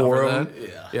money to cover Four of that.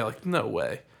 them? Yeah. Like no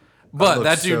way. But looks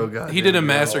that so dude, goddamn he did a good.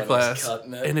 master No one was class,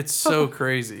 cutting it. and it's so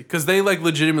crazy because they like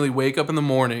legitimately wake up in the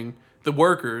morning, the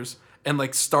workers, and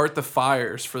like start the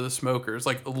fires for the smokers,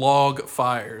 like log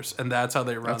fires, and that's how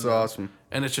they run. That's them. awesome.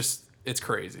 And it's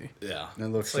crazy. Yeah. It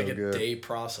looks it's like so a good. day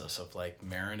process of like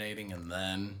marinating and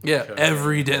then Yeah, cooking.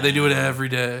 every day they do it every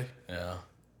day. Yeah.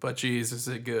 But geez, is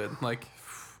it good? Like,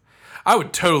 I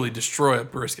would totally destroy a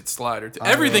brisket slider.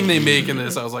 Everything they make in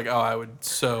this, I was like, oh, I would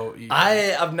so eat.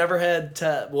 I've never had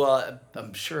well,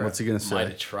 I'm sure What's he gonna say? might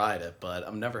have tried it, but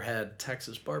I've never had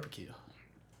Texas barbecue.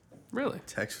 Really?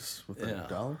 Texas with Yeah. a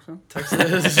dollar sign?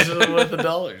 Texas with a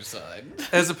dollar sign.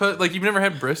 As opposed, like you've never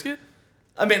had brisket?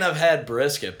 I mean, I've had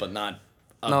brisket, but not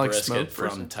a Not like brisket smoked from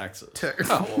brisket? Texas.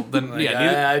 Oh, well, then Like, yeah,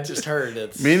 neither, I just heard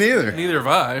it's Me neither. neither have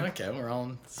I. okay. We're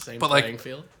on the same But, like, playing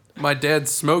field. My dad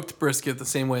smoked brisket the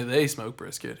same way they smoke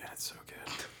brisket. And it's so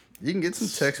good. You can get some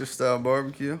Texas style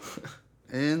barbecue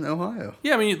in Ohio.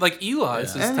 Yeah, I mean, like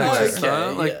Eli's Yeah. is Texas Okay,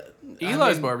 style. Like yeah. I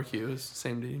Eli's mean, barbecue is the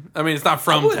same deal. I mean, it's not I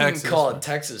from wouldn't Texas. call but- it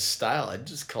Texas style. I'd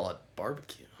just call it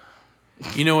barbecue.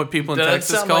 You know what people in Does that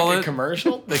Texas sound call like a it?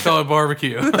 commercial? They call it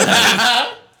barbecue.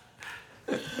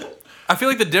 I feel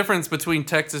like the difference between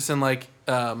Texas and like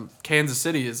Kansas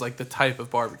City is like the type of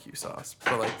barbecue sauce.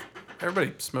 But like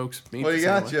everybody smokes meat. What the you same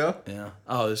got, way. Joe? Yeah.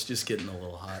 Oh, it's just getting a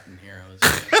little hot in here.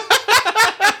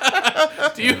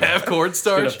 Do you have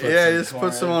cornstarch? Put Yeah, some just put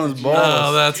corn some in. on his Did balls.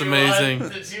 Oh, that's you want- amazing.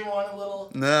 Did you want a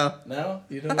little? No. No,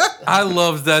 you don't. I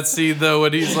loved that scene though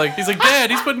when he's like, Dad,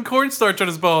 he's putting cornstarch on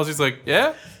his balls. He's like,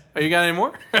 yeah. Oh, you got any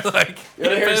more? Like, You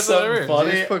wanna hear pass it something over. They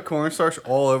funny? just put cornstarch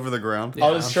all over the ground. Yeah.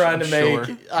 I was trying to I'm make.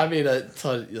 sure. I mean, a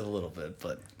little bit,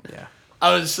 but Yeah.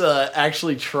 I was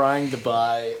actually trying to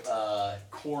buy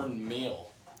cornmeal.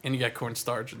 And you got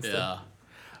cornstarch and stuff.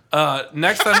 Yeah,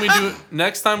 Next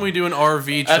time we do an RV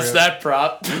trip. that's that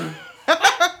prop.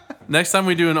 Next time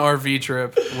we do an RV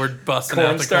trip, we're busting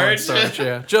out the Cornstarch? cornstarch.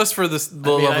 Yeah, just for the I mean,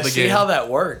 love I of the see game. how that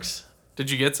works. Did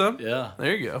you get some? Yeah,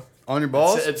 There you go. On your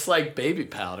balls? it's like baby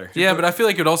powder. Yeah, but I feel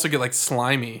like it would also get like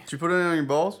slimy. Did you put it on your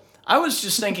balls? I was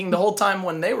just thinking the whole time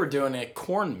when they were doing it,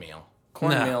 cornmeal.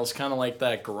 Cornmeal's kind of like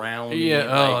that ground. Yeah.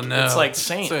 Oh no. It's like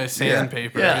sand. It's like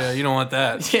sandpaper. Yeah. Yeah. You don't want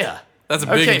that. Yeah. That's a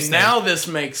big Okay, mistake. now this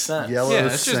makes sense. Yellow Yeah,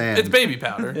 it's just sand. it's baby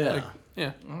powder. Yeah. Like,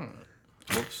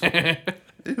 yeah.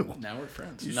 Ew. Now we're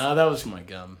friends. No, that was my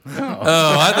gum. Oh,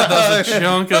 I thought that was a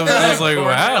chunk of. I was like,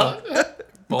 wow,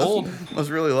 bold. Must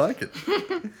really like it.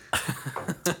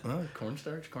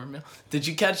 Cornstarch, cornmeal. Did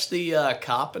you catch the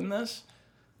cop in this?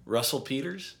 Russell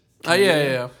Peters?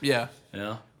 Yeah. Yeah.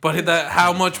 But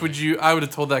how much would you? I would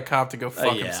have told that cop to go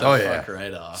fuck Yeah. himself. Oh, yeah. Fuck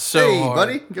right off. So Hey, hard.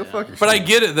 buddy, go fuck yourself. But I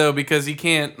get it though because he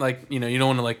can't you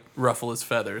don't want to ruffle his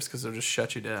feathers because they'll just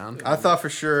shut you down. I thought for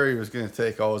sure he was going to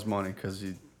take all his money because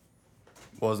he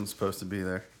wasn't supposed to be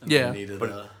there. Yeah. Needed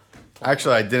But-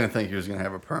 Actually, I didn't think he was going to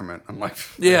have a permit. I'm like,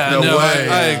 Yeah, no no, way. I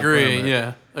Yeah, agree. permit.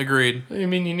 Yeah, agreed. I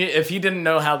mean, if he didn't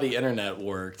know how the internet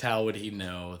worked, how would he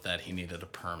know that he needed a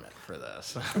permit for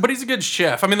this? But he's a good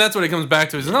chef. I mean, that's what it comes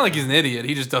back to. It's not like he's an idiot.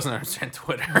 He just doesn't understand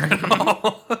Twitter at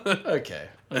all. Okay,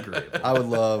 agreed. I would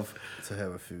love to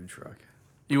have a food truck.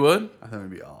 You would? I think it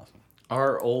would be awesome.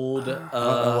 Our old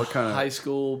know what kind of high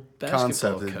school basketball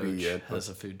concept it'd coach be yet, but- has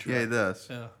a food truck. Yeah, he does.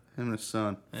 Yeah. Him and his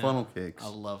son. Funnel cakes. I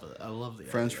love it. I love the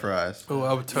French idea. fries. Oh,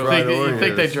 I would You totally. Fried think, you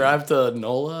think they Oreos. drive to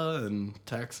NOLA and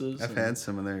Texas? I've and- had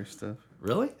some of their stuff.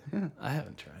 Really? Yeah. I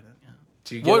haven't tried it yet.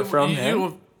 Do you get What it from you-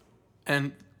 him?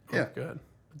 And Yeah. good.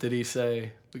 Did he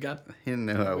say we got He didn't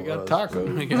know how we it got was.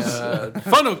 tacos?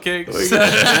 Funnel cakes.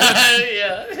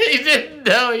 Yeah, he didn't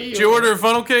know you. Did you order a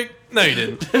funnel cake? No, you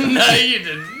didn't. No, you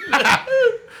didn't.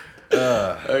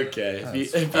 Okay,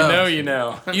 if you know, you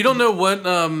know. You don't know what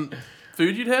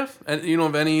food you'd have? And you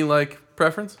don't have any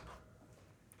preference?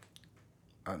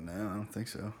 No, I don't think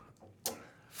so.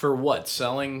 For what?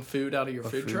 Selling food out of your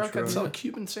food food truck? truck. I'd sell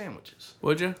Cuban sandwiches.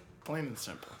 Would you? Plain and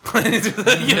simple.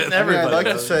 Yeah. Everybody I'd like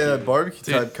to does. say that barbecue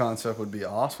Dude. type concept would be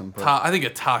awesome, but I think a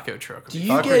taco truck. Would Do be you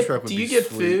Taco truck get would do be you get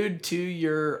sweet. food to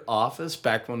your office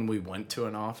back when we went to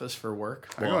an office for work?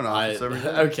 I go in office every day.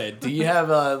 Okay. Do you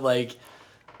have a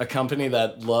company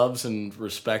that loves and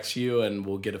respects you and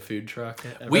will get a food truck?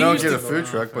 we don't used get to a food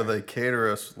truck, but they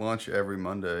cater us lunch every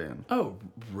Monday and Oh,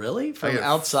 really? From get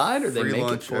outside, or they free make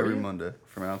lunch it for every you? Monday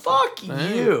from outside. Fuck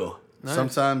you!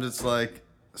 Sometimes it's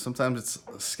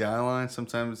Skyline.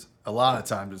 A lot of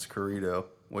times it's Corrido,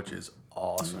 which is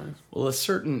awesome. Well, a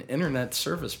certain internet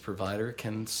service provider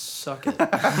can suck it.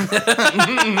 But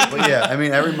yeah, I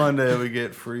mean every Monday we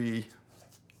get free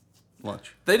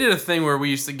lunch. They did a thing where we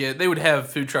used to they would have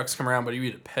food trucks come around, but you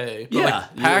had to pay. But Yeah,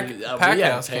 Pack we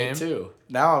had House to pay came. too.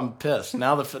 Now I'm pissed.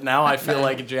 Now I feel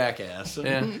like a jackass.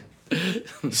 Yeah.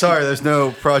 Sorry, there's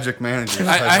no project manager.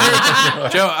 I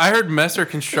heard Joe. I heard Messer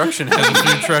Construction has a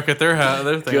food truck at their house.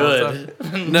 Their thing all the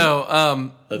Good. time.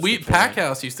 No, That's we the Pack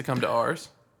House used to come to ours.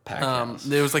 Pack House.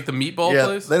 It was like the meatball yeah,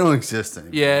 place. they don't exist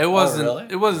anymore. Yeah, it wasn't. really?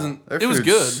 It wasn't. Their It was food's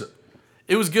good. so-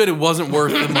 It was good. It wasn't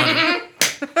worth the money.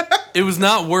 It was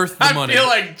not worth the money. I feel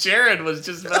like Jared was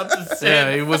just about to say.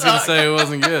 Yeah, he was gonna say it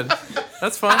wasn't good.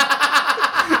 That's fine.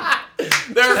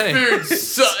 Their Hey. food,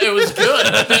 it was good.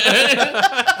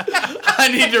 I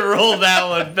need to roll that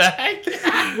one back.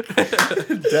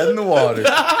 Dead in the water.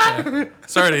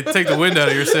 Sorry to take the wind out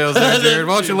of your sails there, Jared.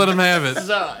 Why don't you let them have it?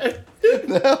 So,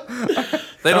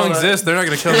 They don't exist. They're not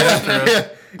gonna come after us.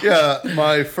 Yeah,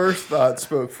 my first thought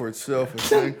spoke for itself, I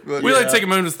think. But We'd like to take a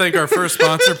moment to thank our first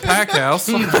sponsor, Pack House.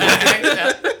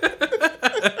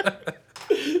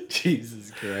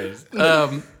 Jesus Christ.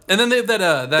 And then they have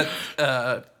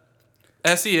that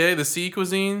SEA, the Sea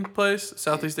Cuisine place,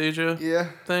 Southeast Asia yeah.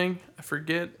 thing. I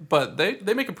forget, but they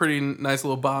make a pretty nice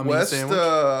little banh mi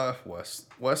sandwich.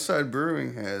 West Side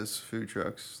Brewing has food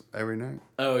trucks every night.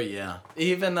 Oh yeah.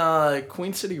 Even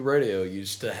Queen City Rodeo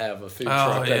used to have a food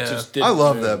Oh, truck yeah. that just did. I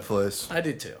love food. that place. I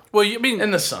did too. Well, you mean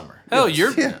In the summer. hell,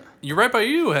 Yeah. you're right by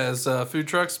you has food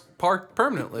trucks parked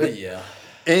permanently. Yeah.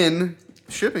 In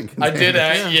shipping I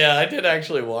containers. did. I did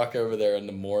actually walk over there in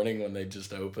the morning when they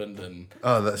just opened and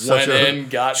Oh, that's such went a in,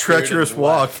 got food, treacherous and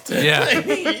walk. left. Yeah.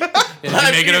 Yeah,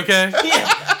 you make it okay?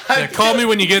 Yeah. Call me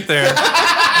when you get there.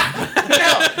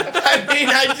 I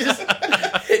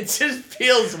it just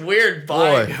feels weird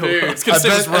buying Boy. food. I was gonna say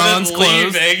it was and then Ron's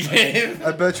clothes. leaving.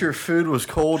 I bet your food was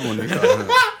cold when you got home.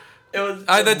 It was.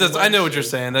 I know what you're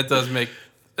saying. That does make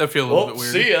I feel a little bit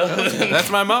weird. See ya. That's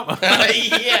my mama.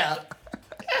 Yeah.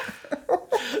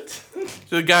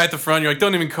 The guy at the front, you're like,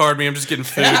 don't even card me. I'm just getting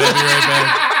food. I'll be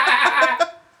right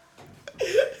back.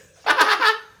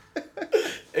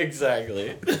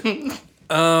 Exactly.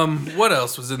 What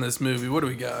else was in this movie? What do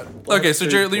we got? Okay, so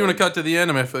Jared, you want to cut to the end?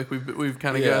 I mean, I feel like we've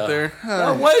kind of got there.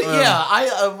 What?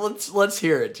 Yeah. Let's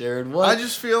hear it, Jared. What? I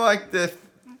just feel like they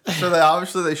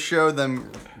showed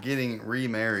them getting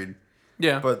remarried,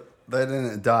 Yeah. but they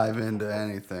didn't dive into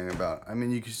anything about. I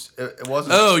mean, it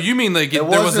wasn't. Oh, you mean like there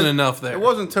wasn't enough there? It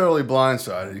wasn't totally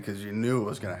blindsided because you knew it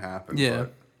was going to happen. Yeah.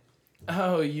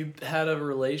 Oh, you had a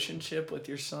relationship with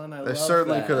your son. They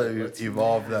certainly could have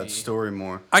evolved that story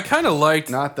more. I kind of liked.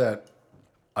 Not that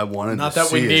I wanted. Not to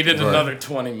that we see needed it, another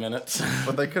 20 minutes.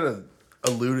 but they could have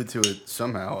alluded to it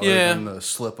somehow. Yeah. Other than the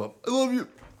slip up. I love you.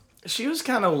 She was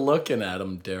kind of looking at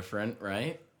him different,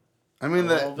 right? I mean,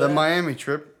 little the bit. Miami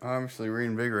trip obviously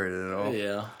reinvigorated it all.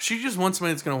 Yeah. She just wants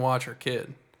somebody that's gonna watch her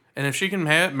kid, and if she can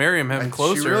marry him, have him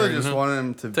closer. She really and, just wanted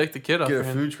him to take the kid off get a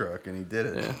her food truck, and he did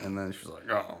it. Yeah. And then she was like,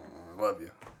 "Oh, I love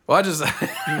you." Well, I just.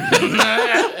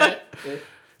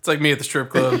 It's like me at the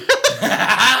strip club.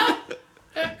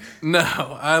 No,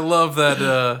 I love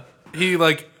that. He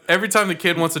like every time the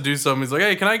kid wants to do something, he's like,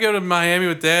 "Hey, can I go to Miami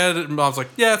with Dad?" And Mom's like,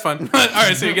 "Yeah, it's fine." All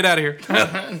right, so you get out of here.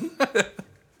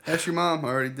 Ask your mom. I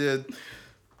already did.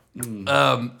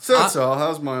 Um, So that's all. That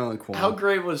was my only qualm. How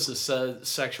great was the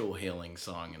sexual healing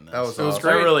song in this? That was It was awesome.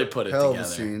 great. I really put it Hell of a together.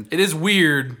 scene. it is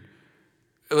weird.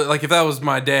 Like if that was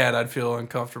my dad, I'd feel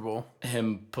uncomfortable.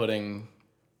 Him putting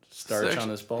starch Sex- on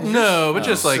his balls. No, but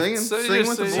just like Singing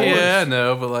with the boys. yeah, I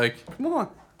know, but like Come on.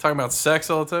 talking about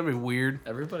sex all the time would be weird.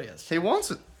 Everybody has, He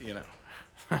wants it. you know.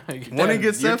 When he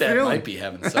gets Your that dad feeling. might be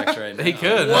having sex right now. He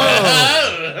could.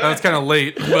 That was kind of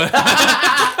late, but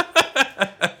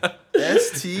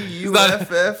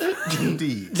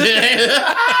STUFFD.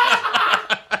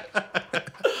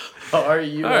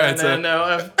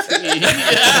 R-U-N-N-O-F-T.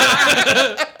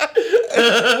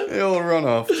 It'll run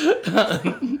off.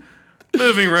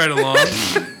 moving right along.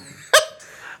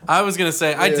 I was gonna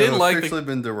say I did like officially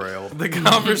been derailed. the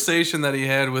conversation that he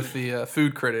had with the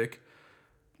food critic,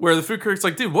 where the food critic's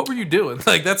like, "Dude, what were you doing?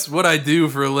 Like, that's what I do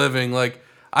for a living. Like,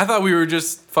 I thought we were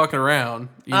just fucking around."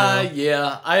 You know?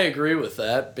 Yeah, I agree with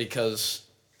that because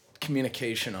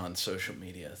communication on social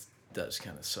media does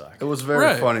kind of suck. It was very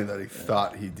Right. funny that he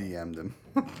thought he DM'd him.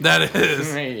 That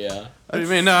is. Yeah. What do you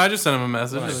mean? No, I just sent him a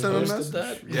message. Sent him a Posted message.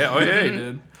 that? Yeah, oh yeah, he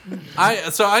did.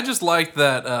 I just liked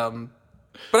that.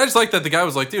 But I just liked that the guy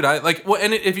was like, dude, I like. Well,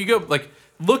 and if you go like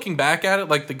looking back at it,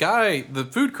 like the guy, the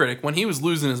food critic, when he was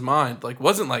losing his mind, like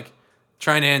wasn't like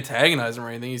trying to antagonize him or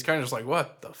anything. He's kind of just like,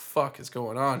 what the fuck is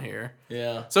going on here?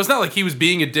 Yeah. So it's not like he was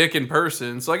being a dick in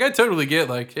person. So like, I totally get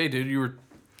like, hey, dude, you were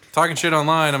talking shit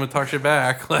online. I'm gonna talk shit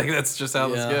back. Like that's just how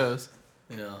this Yeah. goes.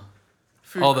 Yeah.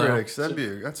 Food Although- critics,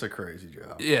 that's a crazy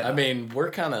job. Yeah, I mean,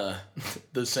 we're kind of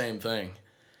the same thing.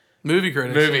 movie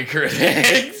critics. Movie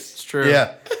critics. It's true.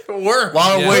 Yeah. We're a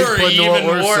lot of weight we're put into what even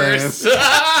we're worse.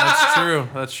 That's true.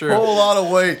 That's true. Whole lot of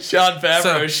weight. Sean Favreau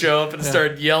So- show up and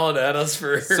start yelling at us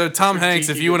for. So Tom Hanks,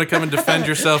 if you want to come and defend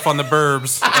yourself on the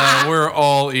Burbs, we're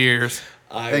all ears.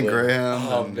 I And would- Graham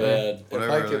Oh and man,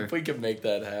 whatever if we could make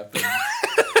that happen,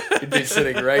 he'd be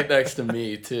sitting right next to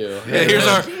me too.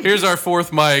 Yeah, here's our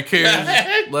fourth mic. Here,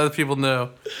 let people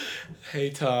know. Hey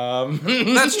Tom.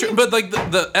 That's true. But like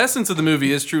the essence of the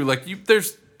movie is true. Like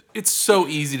it's so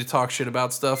easy to talk shit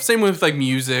about stuff. Same with like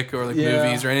music or like Yeah.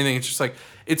 movies or anything. It's just like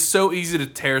it's so easy to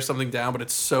tear something down, but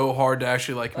it's so hard to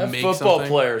actually like That make football something.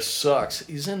 player sucks.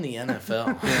 He's in the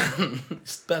NFL.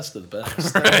 He's the best of the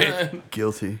best. Right.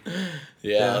 Guilty.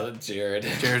 Yeah, Jared.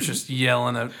 Jared's just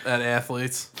yelling at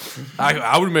athletes.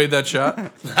 I would have made that shot.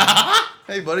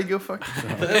 Hey, buddy, go fuck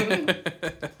yourself.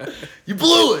 You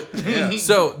blew it.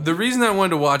 So the reason I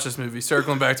wanted to watch this movie,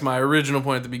 circling back to my original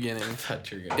point at the beginning, I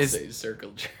thought you were gonna Is- say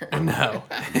circle jerk. no,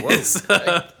 is,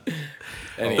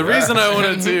 Anyway. the reason I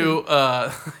wanted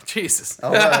to, Jesus.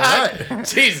 All right.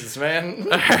 Jesus, man.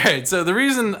 All right, so the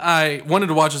reason I wanted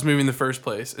to watch this movie in the first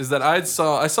place is that I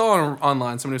saw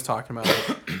online somebody was talking about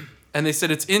it, and they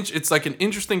said it's like an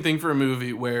interesting thing for a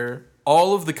movie where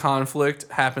all of the conflict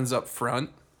happens up front,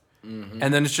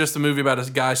 And then it's just a movie about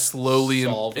a guy slowly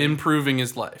Solving. improving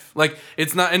his life. Like,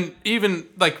 it's not, and even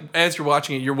like as you're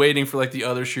watching it, you're waiting for like the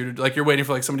other shooter, like you're waiting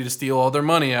for like somebody to steal all their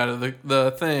money out of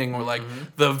the thing, or like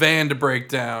the van to break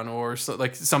down, or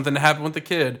like something to happen with the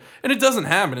kid. And it doesn't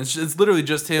happen. It's literally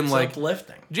just him It's like,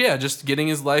 uplifting. yeah, just getting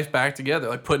his life back together,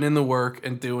 like putting in the work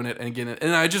and doing it and getting it.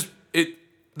 And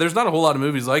there's not a whole lot of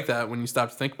movies like that when you stop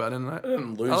to think about it. And He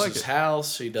doesn't lose like his it.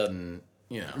 house. He doesn't,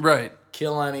 Right.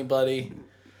 kill anybody.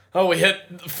 Oh, we hit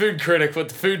the food critic with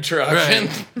the food truck. Right.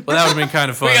 Well, that would have been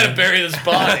kind of We fun. gotta bury this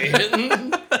body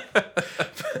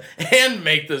and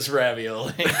make this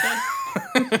ravioli.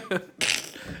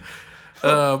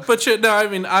 But shit, no, I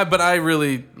mean, I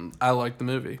like the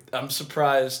movie. I'm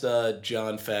surprised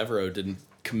Jon Favreau didn't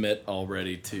commit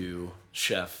already to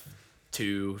Chef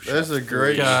 2. There's Chef a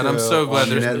great 3, God, I'm so show glad on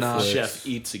there's Netflix not. Chef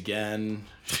Eats Again.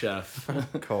 Chef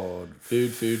called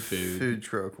Food. Food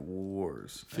Truck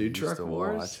Wars. I Food used Truck to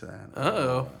Wars? Watch that.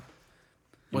 Uh-oh.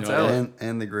 What's know that?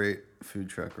 And the Great Food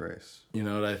Truck Race. You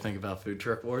know what I think about Food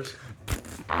Truck Wars?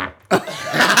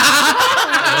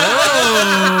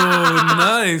 Oh,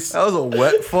 nice. That was a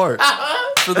wet fart.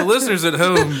 For the listeners at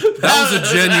home, that was a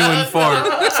genuine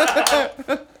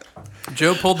fart.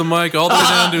 Joe pulled the mic all the way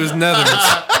down to his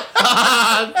nethers.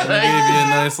 And gave you a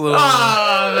nice little...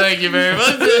 Oh, thank you very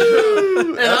much.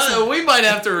 We might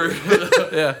have to.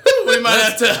 yeah. We might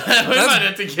have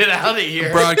to get out of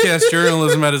here. Broadcast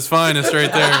journalism at its finest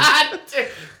right there.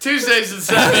 Tuesdays and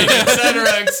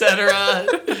Saturdays, etc.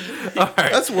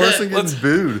 That's worse than getting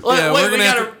booed. Yeah,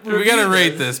 we gotta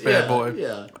rate this bad boy.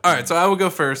 Yeah. All right, so I will go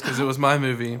first because it was my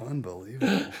movie.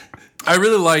 Unbelievable. I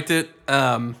really liked it.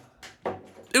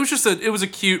 It was it was a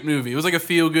cute movie. It was like a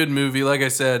feel good movie. Like I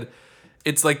said,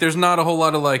 it's like there's not a whole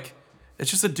lot of like. It's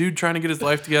just a dude trying to get his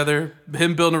life together.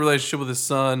 Him building a relationship with his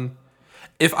son.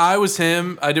 If I was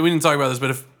him, we didn't talk about this,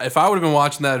 but if I would have been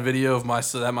watching that video of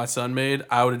that my son made,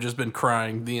 I would have just been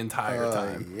crying the entire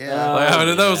time. Yeah.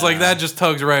 Like, that was like that just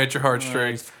tugs right at your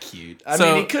heartstrings. Cute. So- I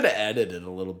mean, he could have edited it a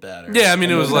little better. Yeah, I mean,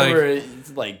 it was like-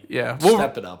 it's like Yeah,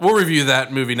 step it up. We'll review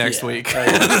that movie next Yeah. week.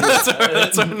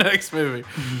 That's our next movie.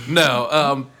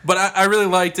 No, but I really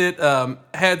liked it.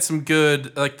 Had some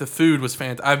good, like the food was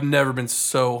fantastic. I've never been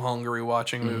so hungry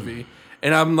watching a movie,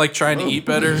 and I'm like trying to eat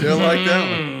better. Still like that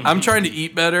one. I'm trying to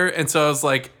eat better, and so I was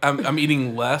like, I'm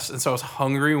eating less, and so I was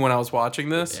hungry when I was watching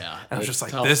this. Yeah, and I was it's just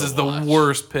like, tough this to is watch. the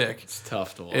worst pick. It's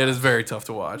tough to watch. It is very tough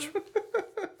to watch.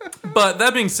 But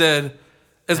that being said,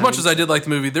 as much as I did like the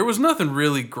movie, there was nothing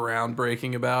really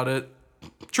groundbreaking about it.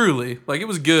 Truly. Like, it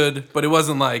was good, but it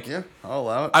wasn't like... Yeah, I'll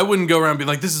allow it. I wouldn't go around and be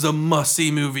like, this is a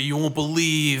must-see movie. You won't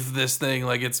believe this thing.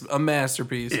 Like, it's a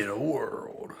masterpiece. In a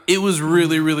world. It was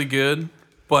really, really good.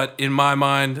 But in my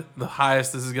mind, the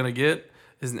highest this is going to get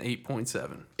is an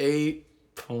 8.7.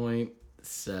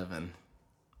 8.7.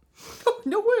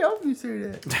 No way else you say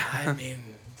that. I mean,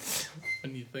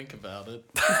 when you think about it.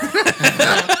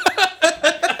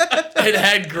 It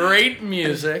had great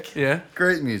music. Yeah?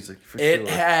 Great music, for It sure.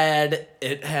 had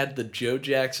the Joe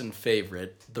Jackson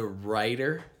favorite, the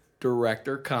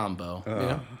writer-director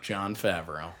combo, Jon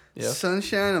Favreau. Yep.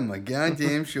 Sunshine on my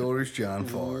goddamn shoulders, John A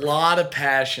Favreau. lot of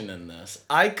passion in this.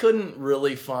 I couldn't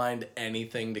really find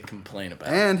anything to complain about.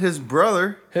 And his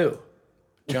brother Who?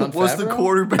 Jon was the Favreau?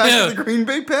 quarterback Yeah. of the Green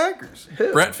Bay Packers.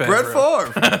 Brett Favreau. Brett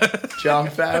Favre. Jon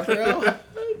Favreau?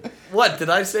 What, did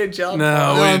I say Jon No,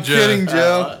 Favreau? No, I'm Joe. kidding,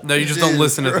 Joe. No, you just don't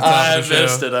listen at the top I of the show.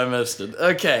 missed it.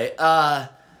 Okay,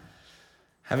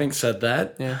 having said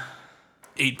that, Yeah.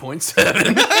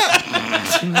 8.7.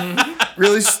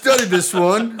 Really studied this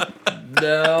one.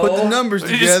 no. Put the numbers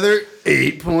just- together.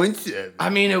 8.7. I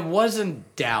mean, it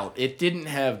wasn't doubt. It didn't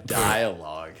have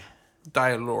dialogue.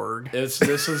 Dialogue. This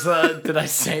was did I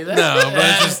say that? No, but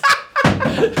it's just...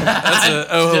 That's a...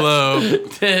 Oh, hello.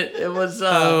 It was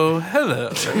Oh,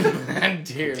 hello.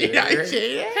 dear.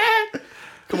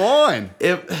 Come on.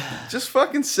 It, Just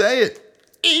fucking say it.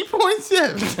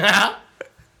 8.7.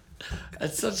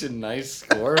 that's such a nice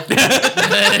score.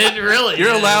 It really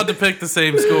You're is. allowed to pick the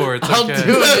same score. It's I'll okay.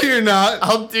 do No, it. you're not.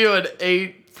 I'll do an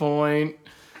 8.8.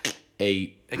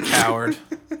 A coward.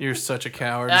 You're such a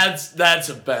coward. That's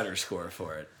a better score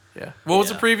for it. Yeah. What was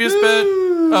the Yeah. previous bet?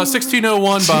 Oh,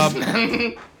 1601, Bob.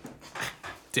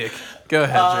 Dick. Go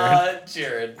ahead, Jared.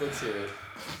 Jared, let's hear it.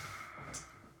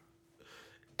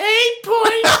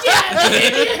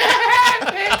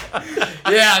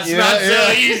 8.7. Yeah, it's not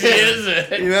so easy, is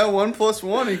it? You know, 1 +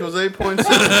 1 =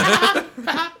 8.7.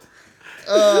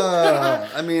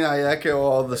 I mean, I echo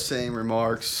all the same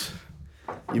remarks.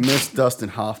 You missed Dustin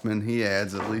Hoffman. He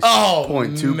adds at least Oh, 0.2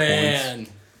 points. man.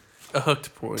 A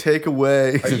hooked point. Take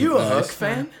away. Are you a Hook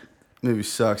fan? Movie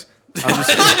sucks. I'm just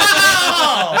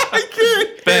Oh,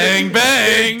 Bang,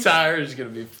 bang. Tire's gonna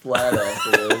be flat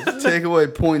after this. Take away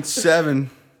 0.7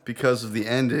 because of the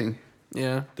ending.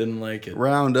 Yeah, Didn't like it.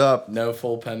 Round up No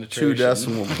full penetration. 2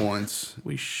 decimal points.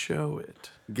 we show it.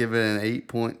 Give it an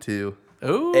 8.2.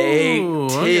 Oh,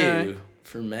 8-2 okay.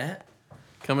 for Matt.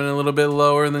 Coming in a little bit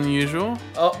lower than usual.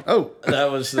 Oh,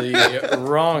 That was the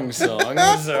wrong song.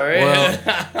 Sorry. Well,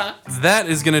 that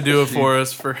is going to do it for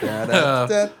us for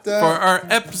our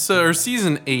episode or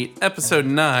season 8, episode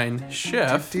 9,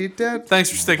 Chef. Thanks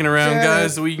for sticking around,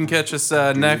 guys. We can catch us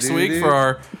next week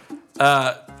for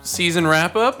our season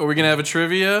wrap up. Are we going to have a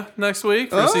trivia next week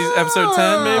for episode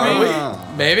 10, maybe?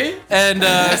 Maybe? And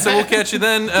so we'll catch you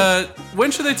then.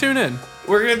 When should they tune in?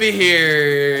 We're going to be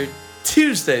here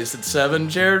Tuesdays at 7.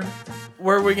 Jared,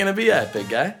 where are we going to be at, big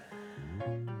guy?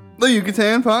 The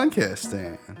Yucatan Podcast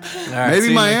Stand. All right,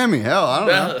 Maybe Miami. Hell, I don't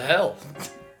know. Hell.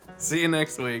 See you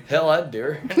next week. Hell, I'd do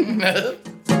her.